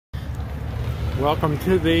Welcome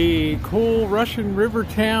to the cool Russian river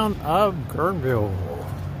town of Guerneville.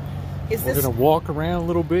 We're going to walk around a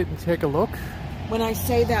little bit and take a look. When I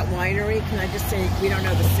say that winery, can I just say we don't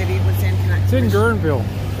know the city it was in? It's in Guerneville.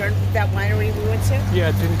 That winery we went to? Yeah,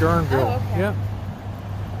 it's in Guerneville. Oh, okay. Yeah.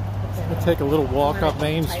 We'll take a little walk up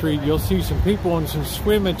Main Street. You'll see some people in some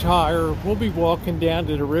swim attire. We'll be walking down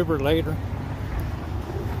to the river later.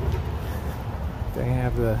 They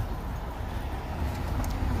have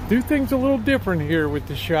do things a little different here with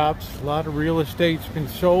the shops. A lot of real estate's been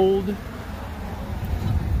sold.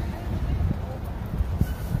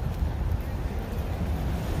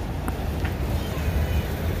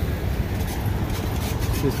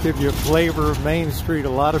 Just give you a flavor of Main Street. A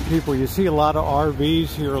lot of people, you see a lot of RVs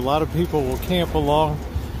here. A lot of people will camp along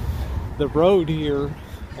the road here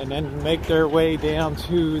and then make their way down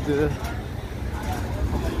to the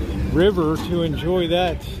river to enjoy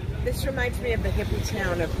that. This reminds me of the hippie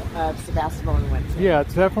town of Sebastopol we went to. Yeah,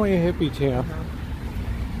 it's definitely a hippie town.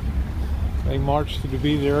 They marched to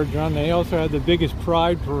be there, John. They also had the biggest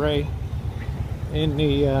pride parade in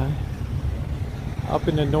the up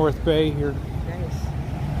in the North Bay here. Nice.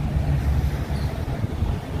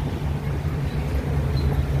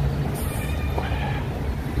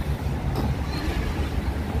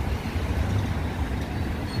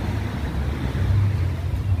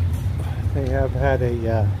 They have had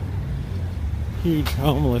a huge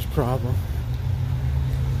homeless problem.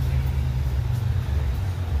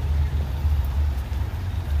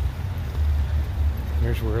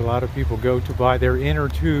 Here's where a lot of people go to buy their inner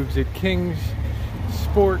tubes at King's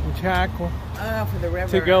Sport and Tackle. Oh, for the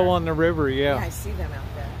river. To go on the river, yeah. Yeah, I see them out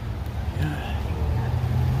there.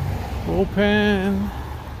 Bullpen.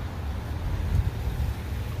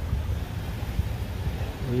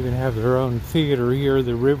 They even have their own theater here,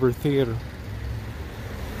 the River Theater.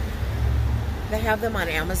 They have them on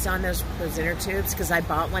Amazon, those inner tubes, because I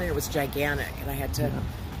bought one and it was gigantic and I had to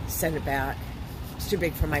send it back. It's too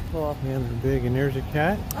big for my pool. Yeah, they're big. And there's a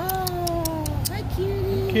cat. Oh, hi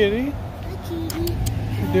kitty. Kitty. Hi kitty.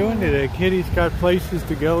 What you doing today? Kitty's got places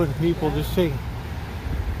to go and people to see.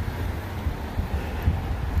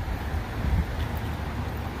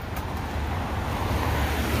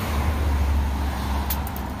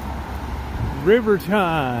 River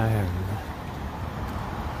time.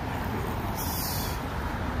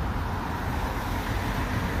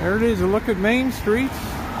 There it is, a look at Main Street.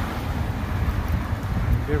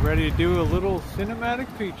 Get ready to do a little cinematic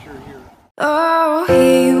feature here. Oh,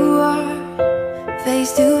 here you are,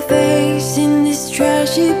 face to face in this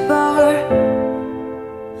trashy bar.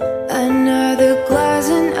 Another glass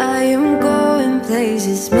and I am going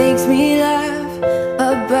places. Makes me laugh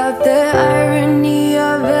about the irony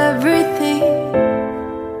of everything.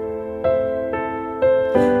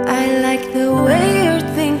 I like the way you're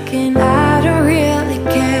thinking. I don't really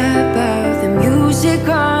care about the music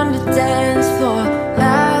on the dance floor.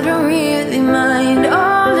 I don't really mind.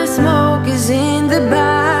 All the smoke is in the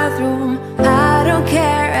bathroom. I don't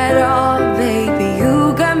care at all, baby.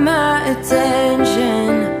 You got my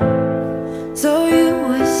attention. So you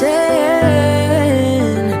were saying,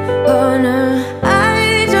 oh no,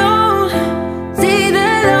 I don't see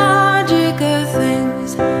the logic of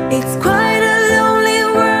things. It's quite a lonely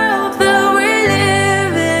world that we're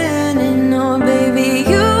living in. Oh baby,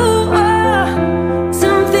 you are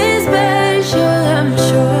something special, I'm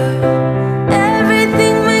sure.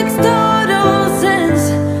 Everything makes total sense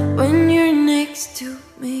when you're next to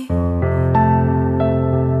me.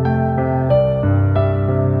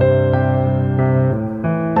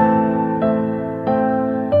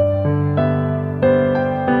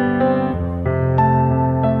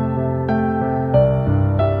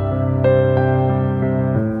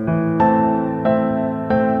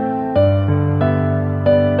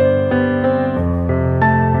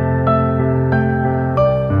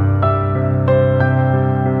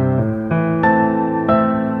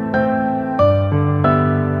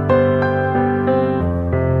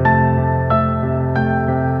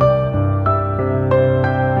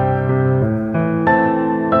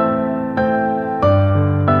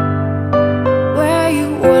 Where you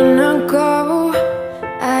wanna go?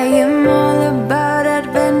 I am all about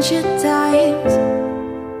adventure times.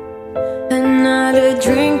 Another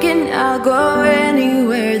drink and I'll go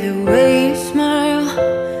anywhere. The way you smile,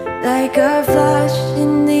 like a flash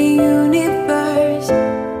in the universe.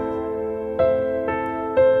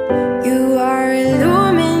 You are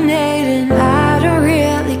illuminating. I don't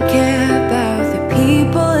really care about the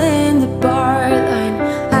people in the bar line.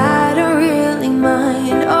 I don't really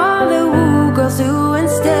mind all the woo girls doing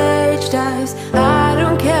stage dives. I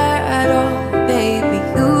don't care at all, baby.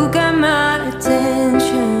 You got my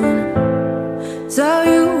attention.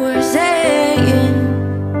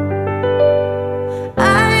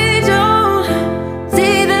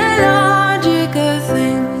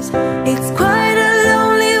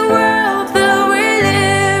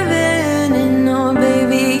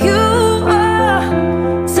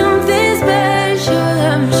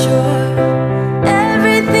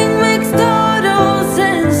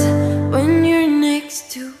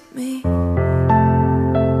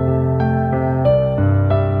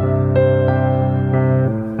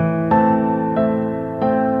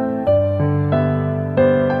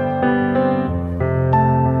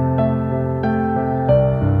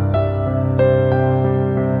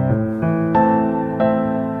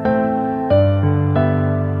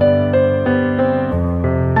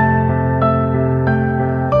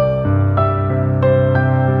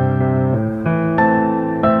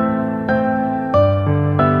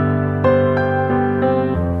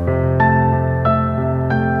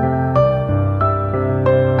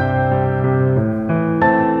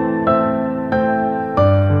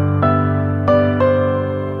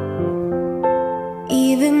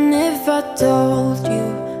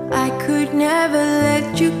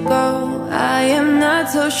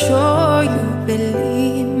 so sure you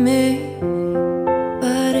believe me.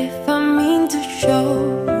 But if I mean to show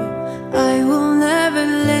you, I will never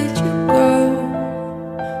let you go.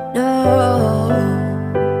 No,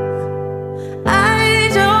 I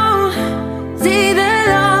don't see the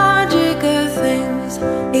logic of things.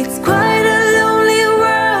 It's quite a lonely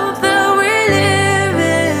world that we're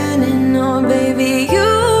living in. Oh baby,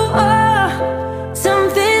 you are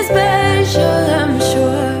something special, I'm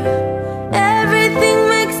sure. Everything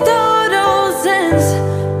makes total sense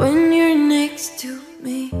when you're next to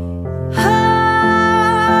me.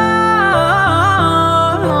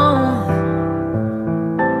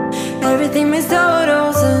 Everything makes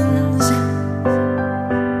total sense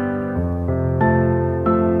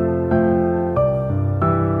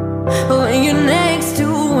when you're next to,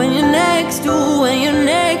 when you're next to, when you're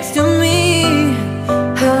next to me.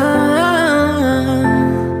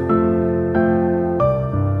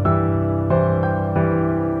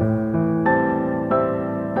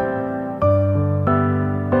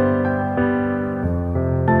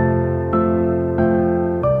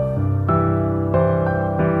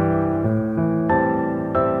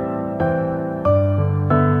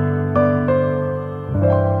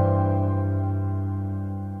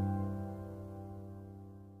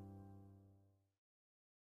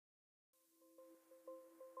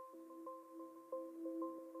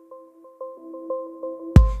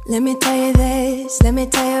 Let me tell you this, let me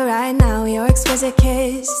tell you right now, your exquisite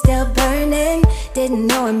kiss still burning. Didn't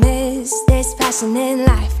know I missed this passion in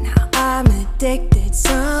life. Now I'm addicted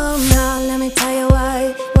somehow. Let me tell you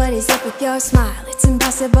what is up with your smile? It's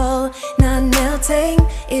impossible, not melting,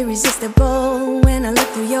 irresistible. When I look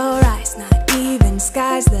through your eyes, not even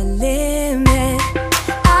sky's the limit.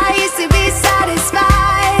 I used to be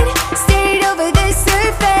satisfied, stayed over the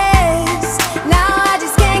surface. Now I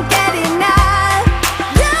just can't get enough.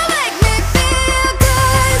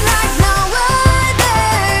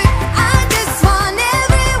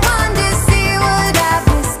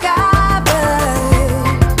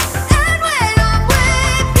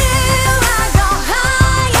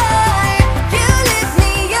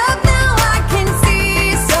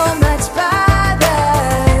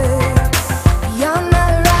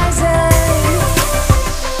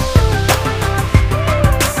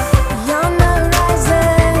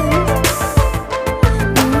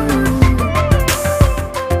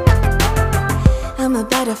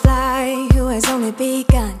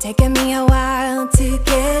 Taking me a while to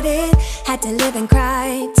get it. Had to live and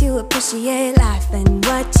cry to appreciate life, and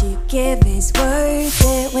what you give is worth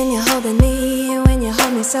it. When you're holding me, when you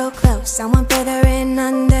hold me so close, I want further in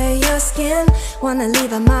under your skin. Wanna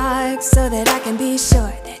leave a mark so that I can be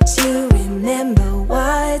sure that you remember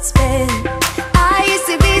what's been. I used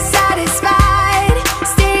to be satisfied,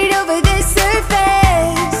 stayed over the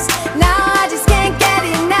surface. Now I just can't get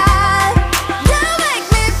enough.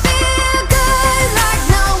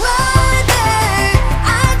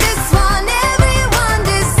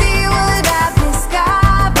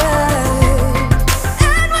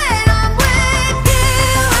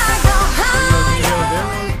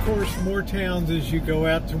 Towns as you go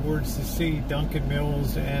out towards the sea, Duncan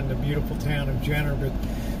Mills and the beautiful town of Jenner, but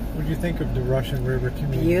what do you think of the Russian River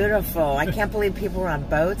community? Beautiful. I can't believe people were on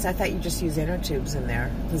boats. I thought you just used inner tubes in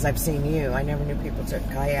there, because I've seen you. I never knew people took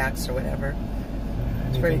kayaks or whatever.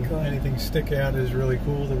 It's pretty cool. Anything stick out is really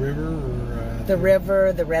cool? The river, or the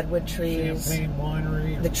river, the redwood trees, Champagne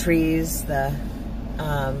winery, the trees, the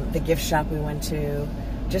gift shop we went to,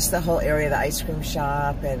 just the whole area, the ice cream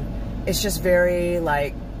shop, and it's just very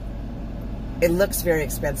like. It looks very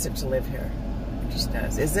expensive to live here. It just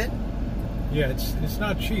does. Is it? Yeah, it's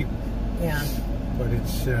not cheap. Yeah. But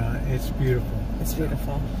it's beautiful. It's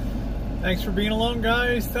beautiful. Thanks for being along,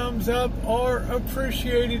 guys. Thumbs up are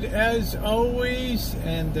appreciated as always,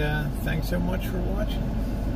 and thanks so much for watching.